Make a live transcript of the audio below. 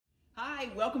Hi,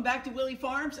 welcome back to Willey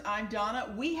Farms. I'm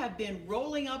Donna. We have been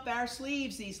rolling up our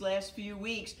sleeves these last few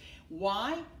weeks.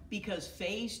 Why? Because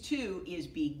phase 2 is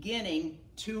beginning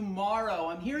tomorrow.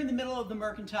 I'm here in the middle of the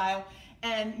Mercantile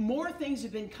and more things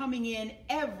have been coming in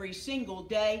every single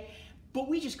day, but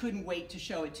we just couldn't wait to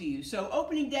show it to you. So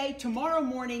opening day tomorrow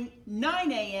morning,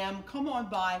 9 a.m. Come on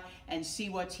by and see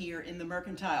what's here in the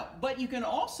Mercantile. But you can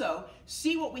also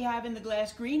see what we have in the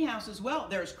glass greenhouse as well.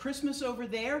 There's Christmas over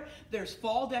there, there's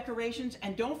fall decorations,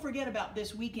 and don't forget about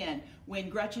this weekend when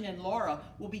Gretchen and Laura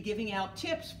will be giving out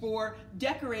tips for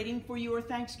decorating for your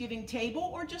Thanksgiving table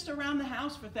or just around the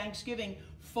house for Thanksgiving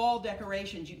fall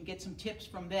decorations. You can get some tips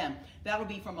from them. That'll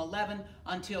be from 11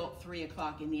 until 3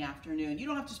 o'clock in the afternoon. You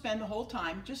don't have to spend the whole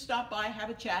time. Just stop by, have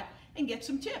a chat, and get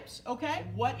some tips, okay?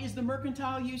 What is the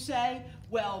Mercantile, you say?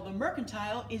 Well, the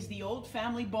Mercantile is the old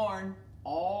family barn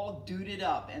all duded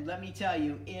up, and let me tell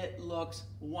you, it looks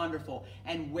wonderful.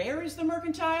 And where is the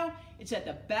Mercantile? It's at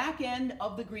the back end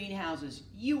of the greenhouses.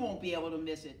 You won't be able to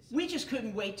miss it. We just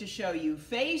couldn't wait to show you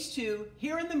phase 2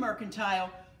 here in the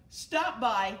Mercantile. Stop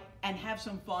by and have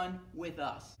some fun with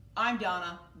us. I'm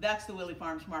Donna, that's the Willey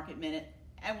Farms Market Minute,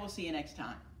 and we'll see you next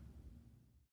time.